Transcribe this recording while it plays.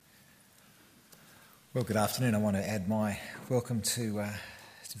Well, good afternoon. I want to add my welcome to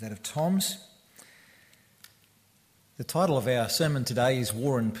that of Tom's. The title of our sermon today is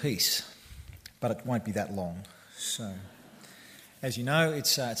War and Peace, but it won't be that long. So, as you know,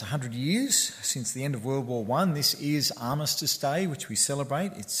 it's 100 years since the end of World War I. This is Armistice Day, which we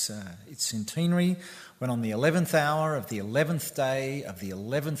celebrate. It's centenary, when on the 11th hour of the 11th day of the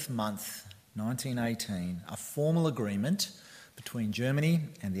 11th month, 1918, a formal agreement between Germany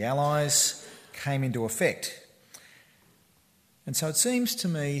and the Allies came into effect. And so it seems to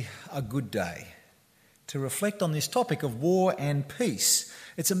me a good day to reflect on this topic of war and peace.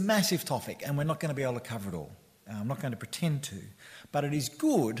 It's a massive topic and we're not going to be able to cover it all. I'm not going to pretend to. But it is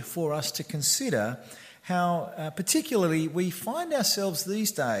good for us to consider how particularly we find ourselves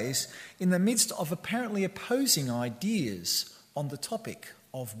these days in the midst of apparently opposing ideas on the topic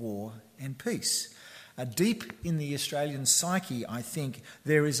of war and peace. Deep in the Australian psyche, I think,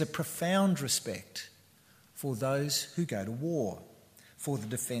 there is a profound respect for those who go to war, for the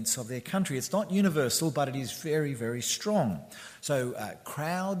defence of their country. It's not universal, but it is very, very strong. So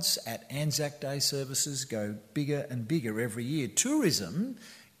crowds at Anzac Day services go bigger and bigger every year. Tourism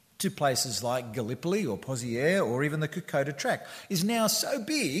to places like Gallipoli or Pozières or even the Kokoda Track is now so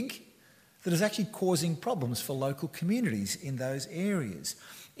big that it's actually causing problems for local communities in those areas.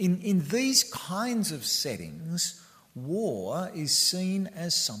 In these kinds of settings, war is seen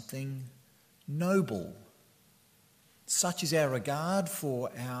as something noble. Such is our regard for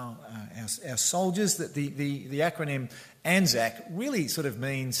our soldiers that the acronym ANZAC really sort of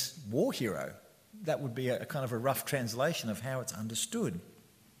means war hero. That would be a kind of a rough translation of how it's understood.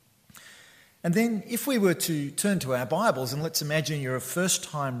 And then if we were to turn to our Bibles, and let's imagine you're a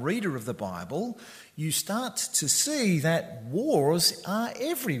first-time reader of the Bible, you start to see that wars are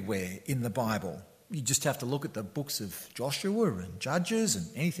everywhere in the Bible. You just have to look at the books of Joshua and Judges and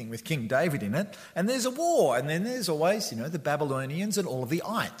anything with King David in it, and there's a war. And then there's always, the Babylonians and all of the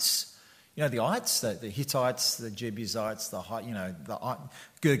ites. The ites, the Hittites, the Jebusites, the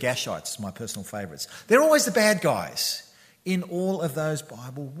Girgashites, my personal favourites. They're always the bad guys in all of those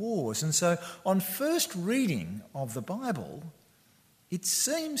Bible wars. And so on first reading of the Bible, it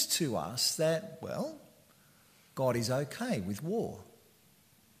seems to us that, well, God is okay with war.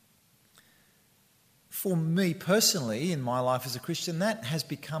 For me personally, in my life as a Christian, that has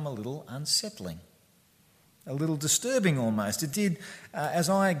become a little unsettling, a little disturbing almost. It did as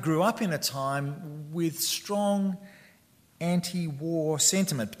I grew up in a time with strong anti-war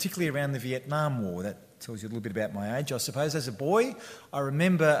sentiment, particularly around the Vietnam War. That tells you a little bit about my age, I suppose. As a boy, I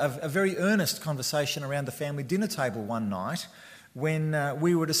remember a very earnest conversation around the family dinner table one night when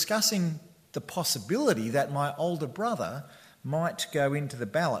we were discussing the possibility that my older brother might go into the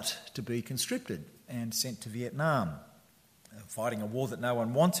ballot to be conscripted and sent to Vietnam, fighting a war that no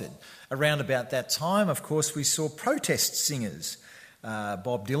one wanted. Around about that time, of course, we saw protest singers.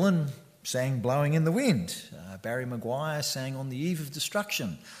 Bob Dylan sang Blowing in the Wind. Barry Maguire sang On the Eve of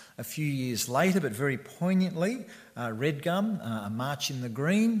Destruction. A few years later, but very poignantly, Red Gum, A March in the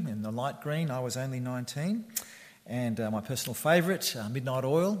Green, in the light green. I was only 19. And my personal favourite, Midnight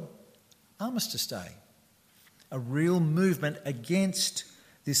Oil, Armistice Day. A real movement against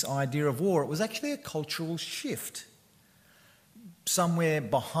this idea of war. It was actually a cultural shift. Somewhere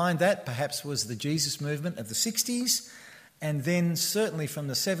behind that perhaps was the Jesus movement of the 60s, and then certainly from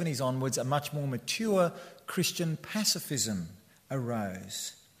the 70s onwards a much more mature Christian pacifism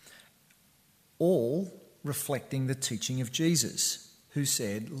arose, all reflecting the teaching of Jesus, who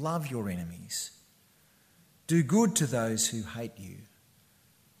said, love your enemies, do good to those who hate you,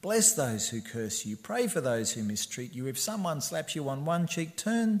 bless those who curse you, pray for those who mistreat you. If someone slaps you on one cheek,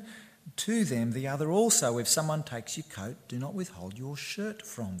 turn to them the other also. If someone takes your coat, do not withhold your shirt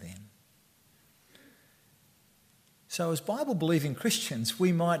from them. So as Bible-believing Christians,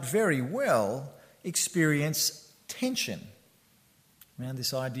 we might very well experience tension around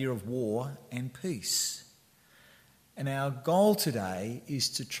this idea of war and peace. And our goal today is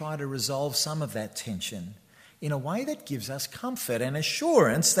to try to resolve some of that tension in a way that gives us comfort and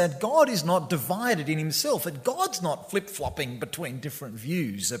assurance that God is not divided in himself, that God's not flip-flopping between different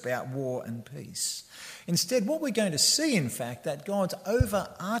views about war and peace. Instead, what we're going to see, in fact, that God's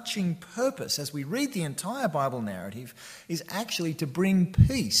overarching purpose as we read the entire Bible narrative is actually to bring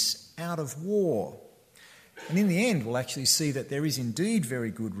peace out of war. And in the end, we'll actually see that there is indeed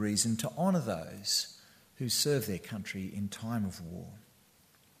very good reason to honour those who serve their country in time of war.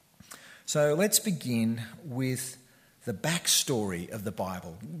 So let's begin with the backstory of the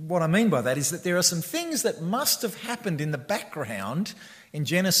Bible. What I mean by that is that there are some things that must have happened in the background in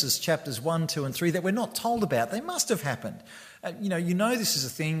Genesis chapters 1, 2 and 3 that we're not told about. They must have happened. You know this is a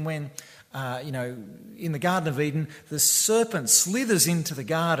thing when in the Garden of Eden, the serpent slithers into the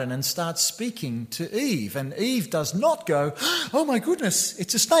garden and starts speaking to Eve. And Eve does not go, "Oh my goodness,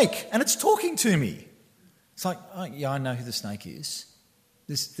 it's a snake and it's talking to me." It's like, "Oh, yeah, I know who the snake is."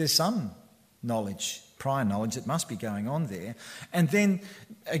 There's some knowledge, prior knowledge that must be going on there. And then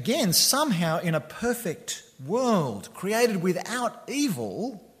again, somehow in a perfect world created without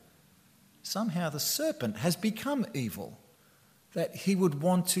evil, somehow the serpent has become evil, that he would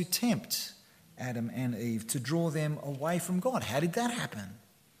want to tempt Adam and Eve to draw them away from God. How did that happen?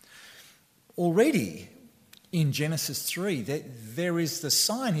 Already in Genesis 3, there is the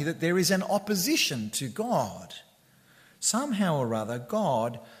sign here that there is an opposition to God. Somehow or other,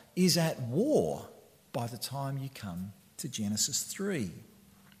 God is at war by the time you come to Genesis 3.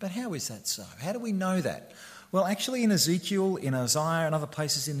 But how is that so? How do we know that? Well, actually in Ezekiel, in Isaiah and other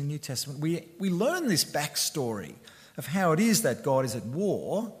places in the New Testament, we learn this backstory of how it is that God is at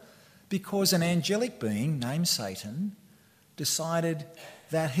war, because an angelic being named Satan decided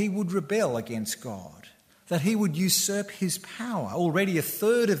that he would rebel against God, that he would usurp his power. Already a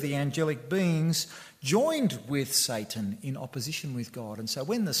third of the angelic beings joined with Satan in opposition with God. And so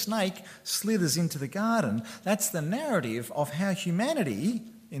when the snake slithers into the garden, that's the narrative of how humanity,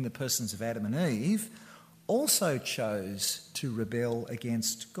 in the persons of Adam and Eve, also chose to rebel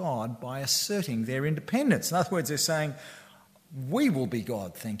against God by asserting their independence. In other words, they're saying, "We will be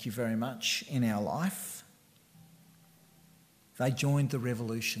God, thank you very much, in our life." They joined the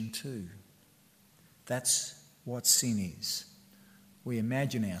revolution too. That's what sin is. We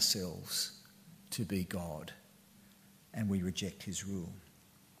imagine ourselves to be God and we reject his rule.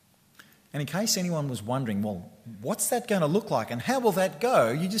 And in case anyone was wondering, well, what's that going to look like and how will that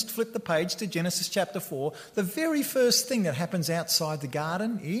go? You just flip the page to Genesis chapter 4. The very first thing that happens outside the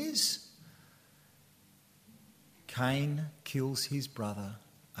garden is Cain kills his brother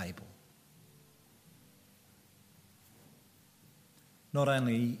Abel. Not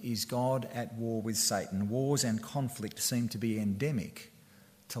only is God at war with Satan, wars and conflict seem to be endemic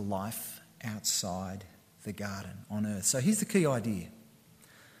to life outside the garden on earth. So here's the key idea.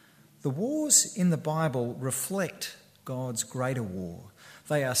 The wars in the Bible reflect God's greater war.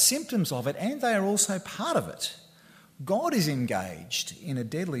 They are symptoms of it and they are also part of it. God is engaged in a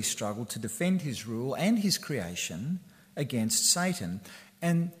deadly struggle to defend his rule and his creation against Satan.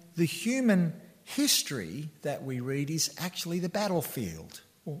 And the human history that we read is actually the battlefield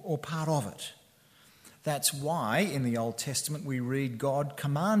or part of it. That's why in the Old Testament we read God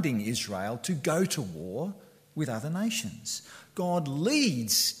commanding Israel to go to war with other nations. God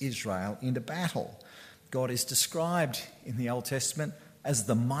leads Israel into battle. God is described in the Old Testament as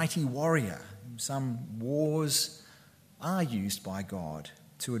the mighty warrior. Some wars are used by God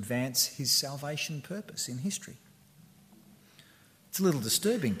to advance his salvation purpose in history. It's a little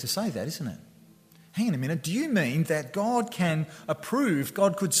disturbing to say that, isn't it? Hang on a minute, do you mean that God can approve,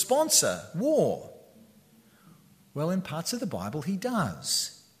 God could sponsor war? Well, in parts of the Bible he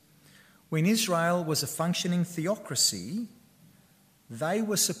does. When Israel was a functioning theocracy, they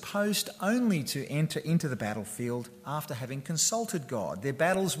were supposed only to enter into the battlefield after having consulted God. Their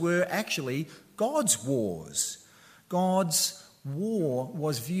battles were actually God's wars. God's war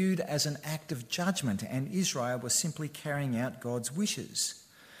was viewed as an act of judgment, and Israel was simply carrying out God's wishes.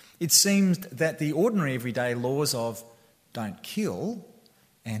 It seemed that the ordinary everyday laws of don't kill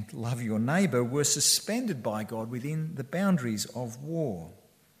and love your neighbour were suspended by God within the boundaries of war.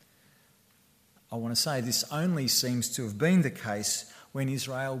 I want to say this only seems to have been the case when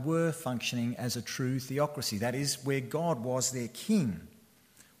Israel were functioning as a true theocracy, that is, where God was their king,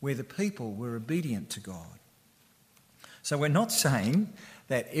 where the people were obedient to God. So we're not saying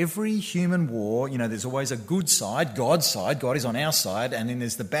that every human war, there's always a good side, God is on our side, and then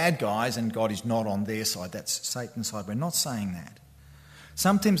there's the bad guys and God is not on their side, that's Satan's side. We're not saying that.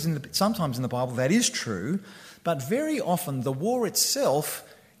 Sometimes in the Bible that is true, but very often the war itself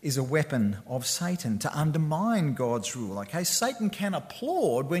is a weapon of Satan to undermine God's rule. Okay, Satan can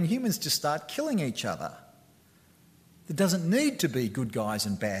applaud when humans just start killing each other. There doesn't need to be good guys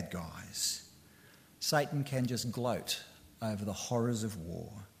and bad guys. Satan can just gloat over the horrors of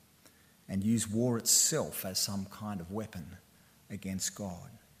war and use war itself as some kind of weapon against God.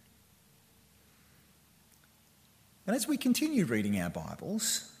 And as we continue reading our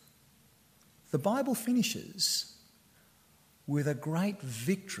Bibles, the Bible finishes with a great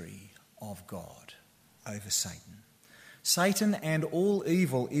victory of God over Satan. Satan and all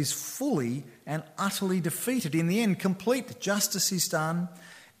evil is fully and utterly defeated. In the end, complete justice is done,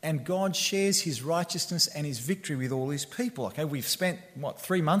 and God shares his righteousness and his victory with all his people. Okay, we've spent,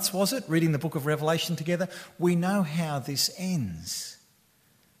 3 months, was it, reading the book of Revelation together? We know how this ends.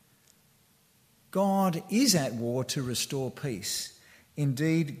 God is at war to restore peace.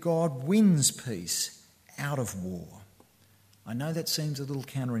 Indeed, God wins peace out of war. I know that seems a little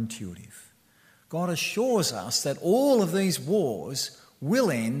counterintuitive. God assures us that all of these wars will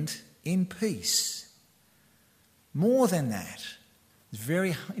end in peace. More than that, it's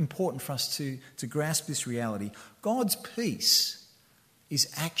very important for us to grasp this reality. God's peace is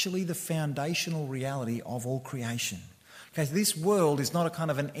actually the foundational reality of all creation. Okay, this world is not a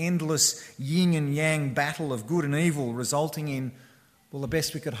kind of an endless yin and yang battle of good and evil resulting in, well, the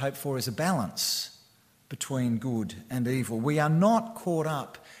best we could hope for is a balance between good and evil. We are not caught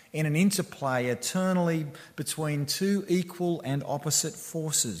up in an interplay eternally between two equal and opposite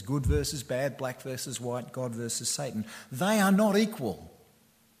forces, good versus bad, black versus white, God versus Satan. They are not equal.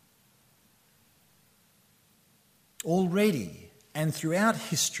 Already and throughout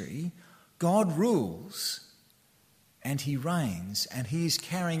history, God rules and he reigns and he is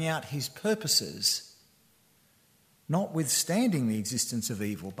carrying out his purposes, notwithstanding the existence of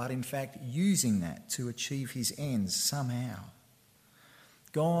evil, but in fact using that to achieve his ends somehow.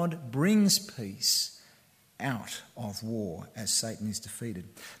 God brings peace out of war as Satan is defeated.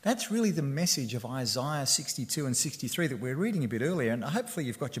 That's really the message of Isaiah 62 and 63 that we're reading a bit earlier, and hopefully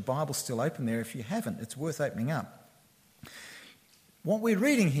you've got your Bible still open there. If you haven't, it's worth opening up. What we're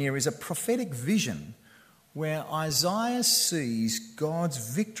reading here is a prophetic vision where Isaiah sees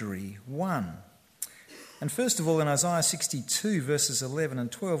God's victory won. And first of all, in Isaiah 62, verses 11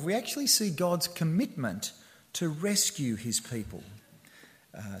 and 12, we actually see God's commitment to rescue his people.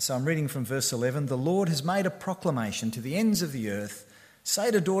 So I'm reading from verse 11. The Lord has made a proclamation to the ends of the earth. Say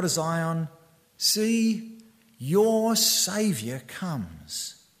to daughter Zion, see, your Saviour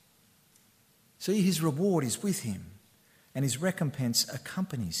comes. See, his reward is with him, and his recompense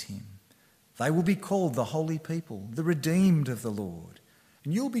accompanies him. They will be called the holy people, the redeemed of the Lord.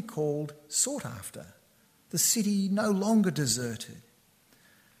 And you'll be called sought after, the city no longer deserted.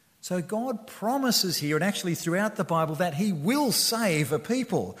 So God promises here, and actually throughout the Bible, that he will save a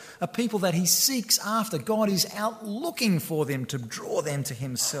people that he seeks after. God is out looking for them to draw them to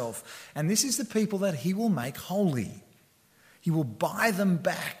himself. And this is the people that he will make holy. He will buy them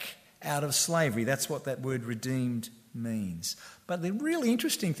back out of slavery. That's what that word redeemed means. But the really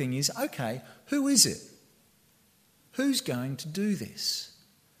interesting thing is, okay, who is it? Who's going to do this?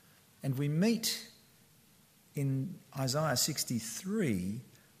 And we meet in Isaiah 63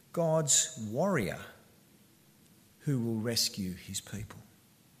 God's warrior who will rescue his people.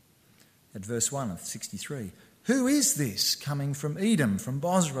 At verse 1 of 63, who is this coming from Edom, from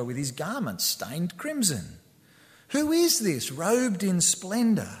Bozrah, with his garments stained crimson? Who is this robed in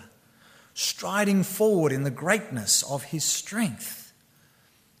splendour, striding forward in the greatness of his strength?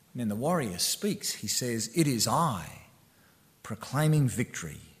 And then the warrior speaks. He says, it is I, proclaiming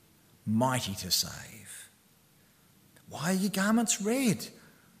victory, mighty to save. Why are your garments red,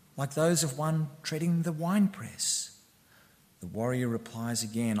 like those of one treading the winepress? The warrior replies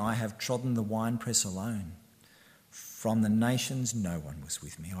again, I have trodden the winepress alone. From the nations no one was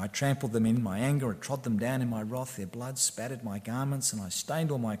with me. I trampled them in my anger, I trod them down in my wrath. Their blood spattered my garments, and I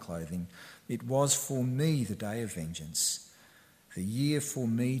stained all my clothing. It was for me the day of vengeance. The year for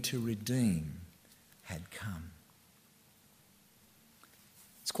me to redeem had come.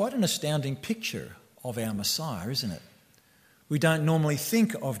 It's quite an astounding picture of our Messiah, isn't it? We don't normally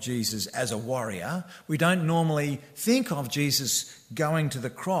think of Jesus as a warrior. We don't normally think of Jesus going to the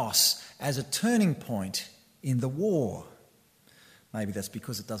cross as a turning point in the war. Maybe that's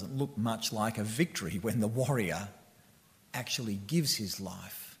because it doesn't look much like a victory when the warrior actually gives his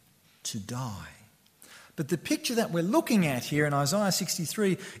life to die. But the picture that we're looking at here in Isaiah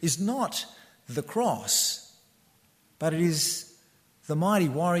 63 is not the cross, but it is the mighty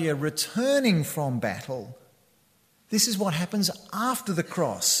warrior returning from battle. This is what happens after the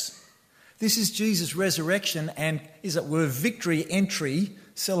cross. This is Jesus' resurrection and, as it were, victory entry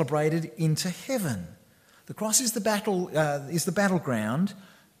celebrated into heaven. The cross is the battleground.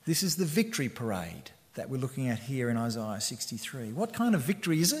 This is the victory parade that we're looking at here in Isaiah 63. What kind of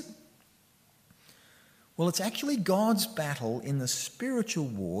victory is it? Well, it's actually God's battle in the spiritual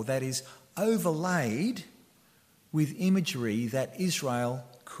war that is overlaid with imagery that Israel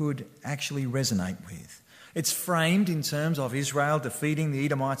could actually resonate with. It's framed in terms of Israel defeating the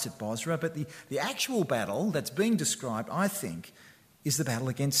Edomites at Bozrah, but the actual battle that's being described, I think, is the battle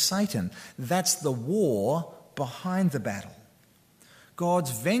against Satan. That's the war behind the battle.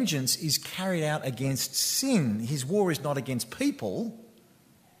 God's vengeance is carried out against sin. His war is not against people,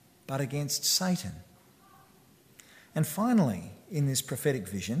 but against Satan. And finally, in this prophetic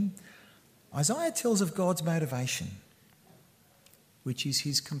vision, Isaiah tells of God's motivation, which is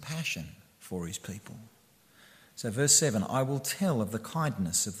his compassion for his people. So verse 7, I will tell of the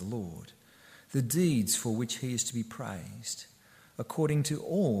kindness of the Lord, the deeds for which he is to be praised, according to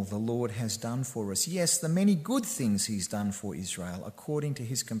all the Lord has done for us. Yes, the many good things he's done for Israel, according to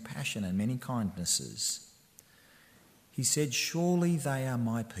his compassion and many kindnesses. He said, surely they are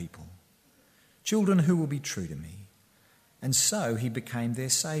my people, children who will be true to me. And so he became their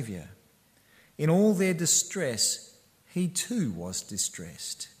saviour. In all their distress, he too was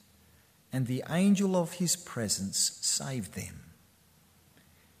distressed, and the angel of his presence saved them.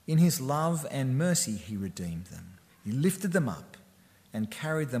 In his love and mercy he redeemed them. He lifted them up and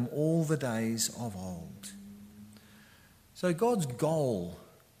carried them all the days of old. So God's goal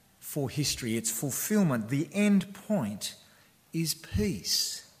for history, its fulfilment, the end point, is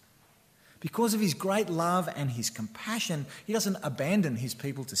peace. Because of his great love and his compassion, he doesn't abandon his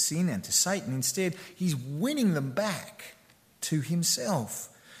people to sin and to Satan. Instead, he's winning them back to himself.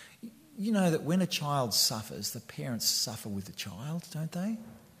 You know that when a child suffers, the parents suffer with the child, don't they?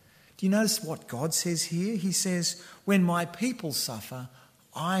 Do you notice what God says here? He says, when my people suffer,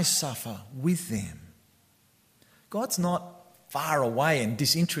 I suffer with them. God's not far away and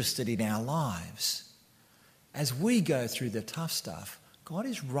disinterested in our lives. As we go through the tough stuff, God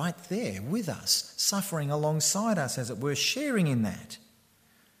is right there with us, suffering alongside us, as it were, sharing in that.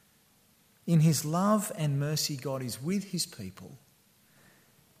 In his love and mercy, God is with his people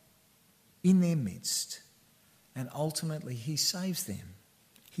in their midst, and ultimately he saves them.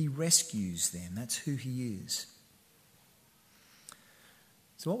 He rescues them. That's who he is.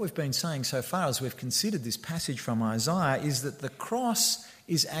 So what we've been saying so far as we've considered this passage from Isaiah is that the cross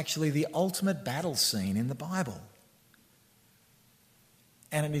is actually the ultimate battle scene in the Bible.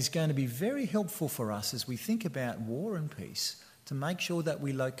 And it is going to be very helpful for us as we think about war and peace to make sure that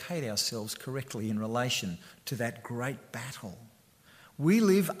we locate ourselves correctly in relation to that great battle. We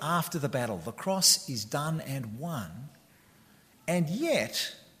live after the battle. The cross is done and won. And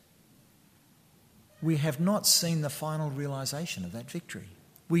yet, we have not seen the final realisation of that victory.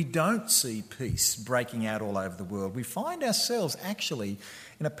 We don't see peace breaking out all over the world. We find ourselves actually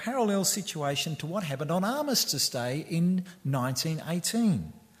in a parallel situation to what happened on Armistice Day in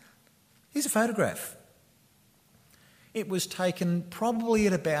 1918. Here's a photograph. It was taken probably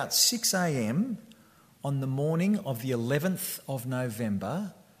at about 6 a.m. on the morning of the 11th of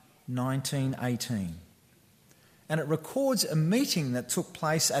November, 1918. And it records a meeting that took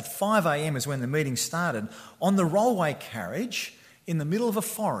place at 5 a.m. is when the meeting started, on the railway carriage in the middle of a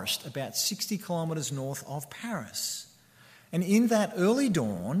forest about 60 kilometres north of Paris. And in that early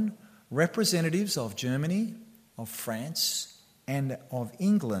dawn, representatives of Germany, of France and of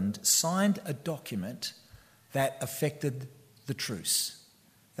England signed a document that affected the truce.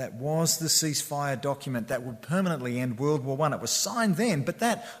 That was the ceasefire document that would permanently end World War I. It was signed then, but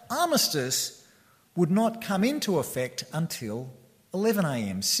that armistice would not come into effect until 11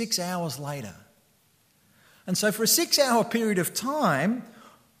 a.m, 6 hours later. And so for a 6-hour period of time,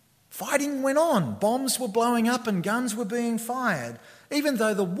 fighting went on. Bombs were blowing up and guns were being fired, even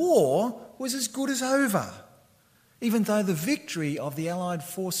though the war was as good as over, even though the victory of the Allied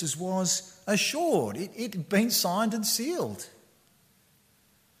forces was assured. It had been signed and sealed.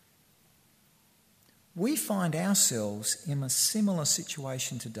 We find ourselves in a similar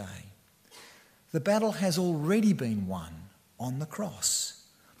situation today. The battle has already been won on the cross.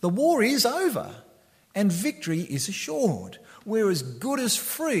 The war is over and victory is assured. We're as good as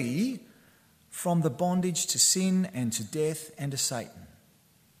free from the bondage to sin and to death and to Satan.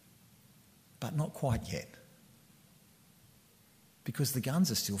 But not quite yet, because the guns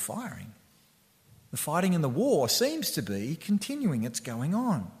are still firing. The fighting in the war seems to be continuing. It's going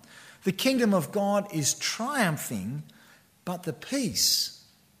on. The kingdom of God is triumphing, but the peace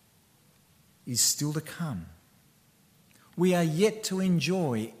is still to come. We are yet to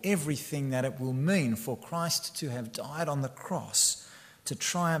enjoy everything that it will mean for Christ to have died on the cross, to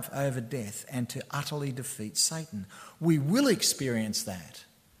triumph over death and to utterly defeat Satan. We will experience that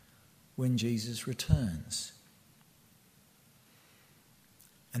when Jesus returns.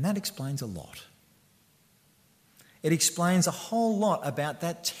 And that explains a lot. It explains a whole lot about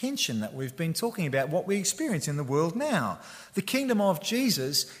that tension that we've been talking about, what we experience in the world now. The kingdom of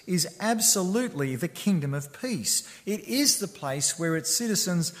Jesus is absolutely the kingdom of peace. It is the place where its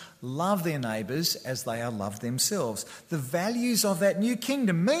citizens love their neighbours as they are loved themselves. The values of that new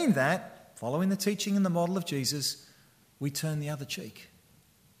kingdom mean that, following the teaching and the model of Jesus, we turn the other cheek.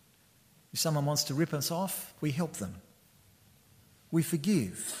 If someone wants to rip us off, we help them. We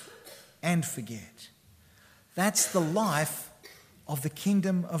forgive and forget. That's the life of the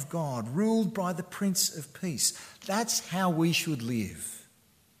kingdom of God, ruled by the Prince of Peace. That's how we should live.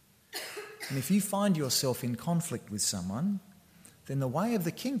 And if you find yourself in conflict with someone, then the way of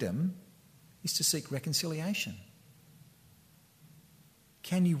the kingdom is to seek reconciliation.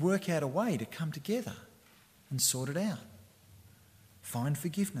 Can you work out a way to come together and sort it out? Find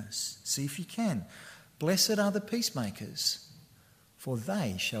forgiveness. See if you can. Blessed are the peacemakers, for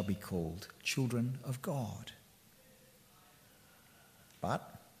they shall be called children of God.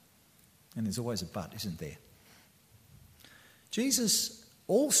 But, and there's always a but, isn't there? Jesus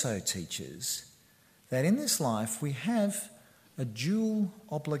also teaches that in this life we have a dual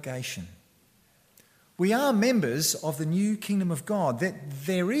obligation. We are members of the new kingdom of God.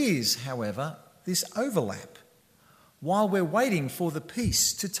 There is, however, this overlap. While we're waiting for the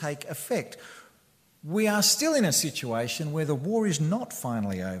peace to take effect, we are still in a situation where the war is not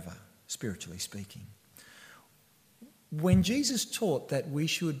finally over, spiritually speaking. When Jesus taught that we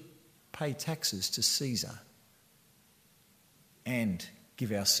should pay taxes to Caesar and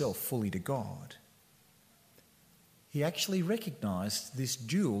give ourselves fully to God, he actually recognised this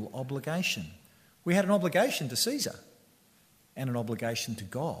dual obligation. We had an obligation to Caesar and an obligation to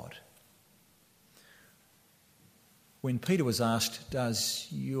God. When Peter was asked, does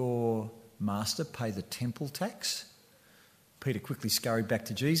your master pay the temple tax? Peter quickly scurried back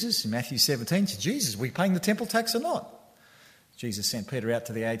to Jesus in Matthew 17. To Jesus, are we paying the temple tax or not? Jesus sent Peter out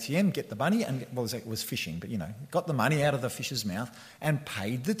to the ATM, get the money, and well, it was fishing, but got the money out of the fish's mouth and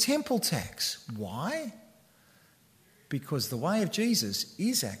paid the temple tax. Why? Because the way of Jesus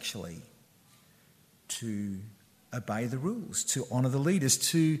is actually to obey the rules, to honour the leaders,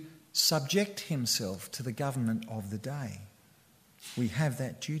 to subject himself to the government of the day. We have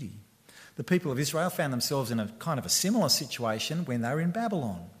that duty. The people of Israel found themselves in a kind of a similar situation when they were in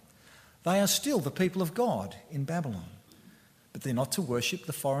Babylon. They are still the people of God in Babylon. But they're not to worship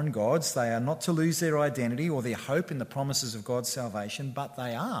the foreign gods. They are not to lose their identity or their hope in the promises of God's salvation, but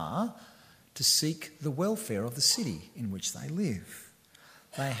they are to seek the welfare of the city in which they live.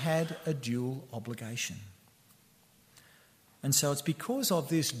 They had a dual obligation. And so it's because of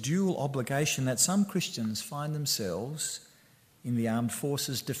this dual obligation that some Christians find themselves in the armed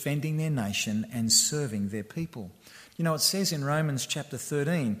forces defending their nation and serving their people. It says in Romans chapter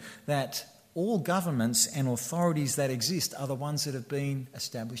 13 that all governments and authorities that exist are the ones that have been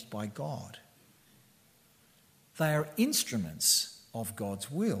established by God. They are instruments of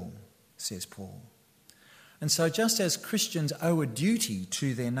God's will, says Paul. And so just as Christians owe a duty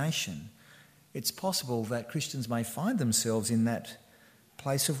to their nation, it's possible that Christians may find themselves in that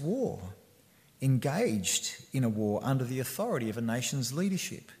place of war, engaged in a war under the authority of a nation's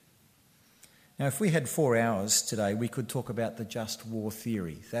leadership. Now, if we had 4 hours today, we could talk about the just war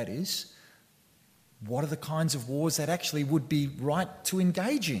theory. That is, what are the kinds of wars that actually would be right to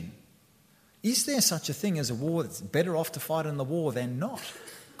engage in? Is there such a thing as a war that's better off to fight in the war than not?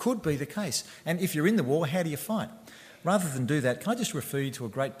 Could be the case. And if you're in the war, how do you fight? Rather than do that, can I just refer you to a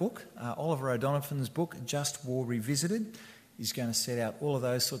great book? Oliver O'Donovan's book, Just War Revisited, is going to set out all of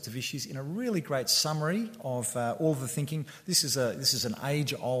those sorts of issues in a really great summary of all the thinking. This is an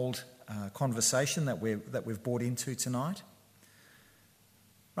age-old conversation that we've brought into tonight.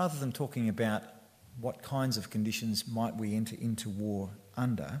 Rather than talking about what kinds of conditions might we enter into war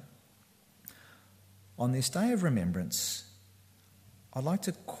under, on this day of remembrance, I'd like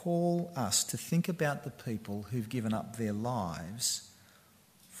to call us to think about the people who've given up their lives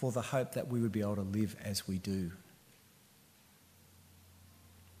for the hope that we would be able to live as we do.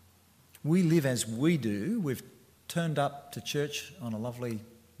 We live as we do. We've turned up to church on a lovely,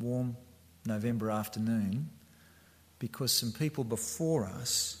 warm November afternoon because some people before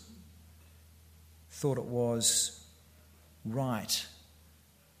us thought it was right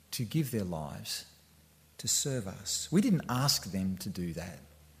to give their lives to serve us. We didn't ask them to do that,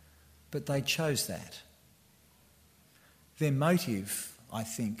 but they chose that. Their motive, I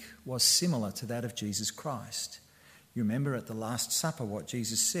think, was similar to that of Jesus Christ. You remember at the Last Supper what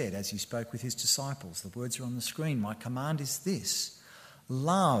Jesus said as he spoke with his disciples. The words are on the screen. My command is this: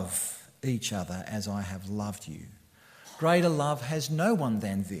 love each other as I have loved you. Greater love has no one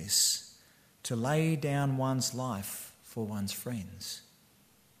than this, to lay down one's life for one's friends.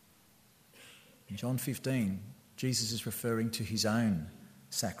 In John 15, Jesus is referring to his own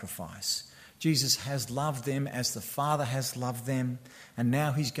sacrifice. Jesus has loved them as the Father has loved them, and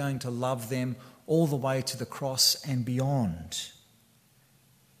now he's going to love them all the way to the cross and beyond.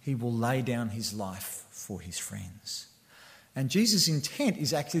 He will lay down his life for his friends. And Jesus' intent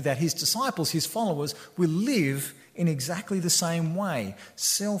is actually that his disciples, his followers, will live in exactly the same way,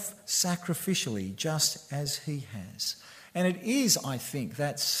 self-sacrificially, just as he has. And it is, I think,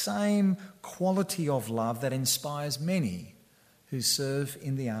 that same quality of love that inspires many who serve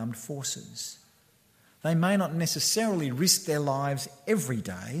in the armed forces. They may not necessarily risk their lives every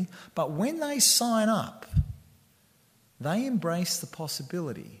day, but when they sign up, they embrace the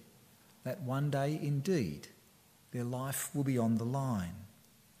possibility that one day indeed their life will be on the line.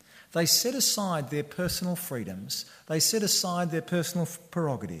 They set aside their personal freedoms, they set aside their personal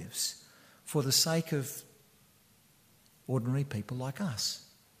prerogatives for the sake of ordinary people like us.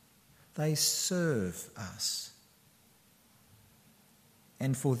 They serve us.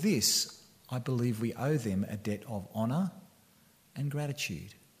 And for this, I believe we owe them a debt of honour and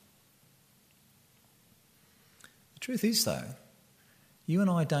gratitude. The truth is, though, you and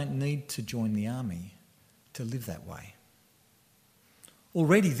I don't need to join the army to live that way.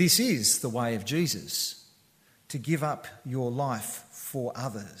 Already this is the way of Jesus, to give up your life for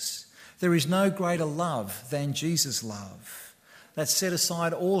others. There is no greater love than Jesus' love that set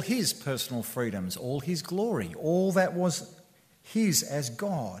aside all his personal freedoms, all his glory, all that was his as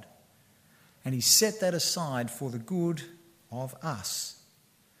God. And he set that aside for the good of us.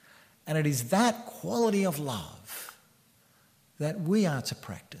 And it is that quality of love that we are to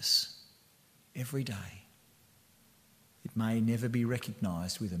practice every day. It may never be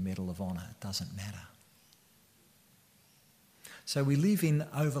recognised with a Medal of Honour. It doesn't matter. So we live in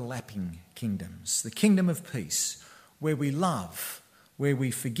overlapping kingdoms. The kingdom of peace, where we love, where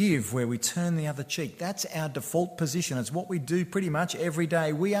we forgive, where we turn the other cheek. That's our default position. It's what we do pretty much every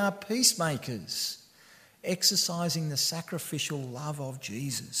day. We are peacemakers, exercising the sacrificial love of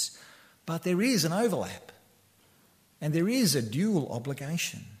Jesus. But there is an overlap, and there is a dual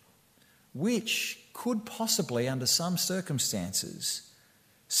obligation, which could possibly, under some circumstances,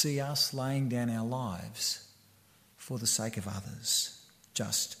 see us laying down our lives for the sake of others,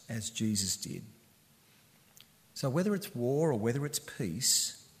 just as Jesus did. So whether it's war or whether it's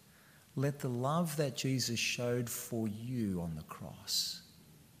peace, let the love that Jesus showed for you on the cross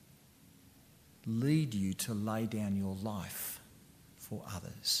lead you to lay down your life for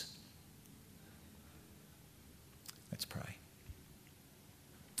others. Let's pray.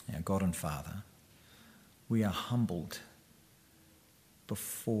 Our God and Father, we are humbled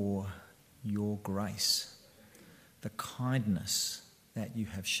before your grace, the kindness that you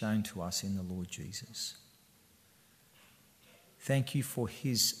have shown to us in the Lord Jesus. Thank you for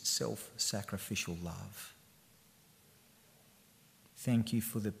his self-sacrificial love. Thank you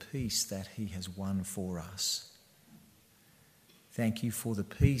for the peace that he has won for us. Thank you for the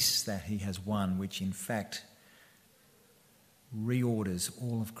peace that he has won, which in fact reorders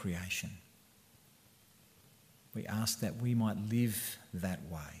all of creation. We ask that we might live that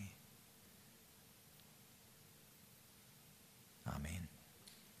way. Amen.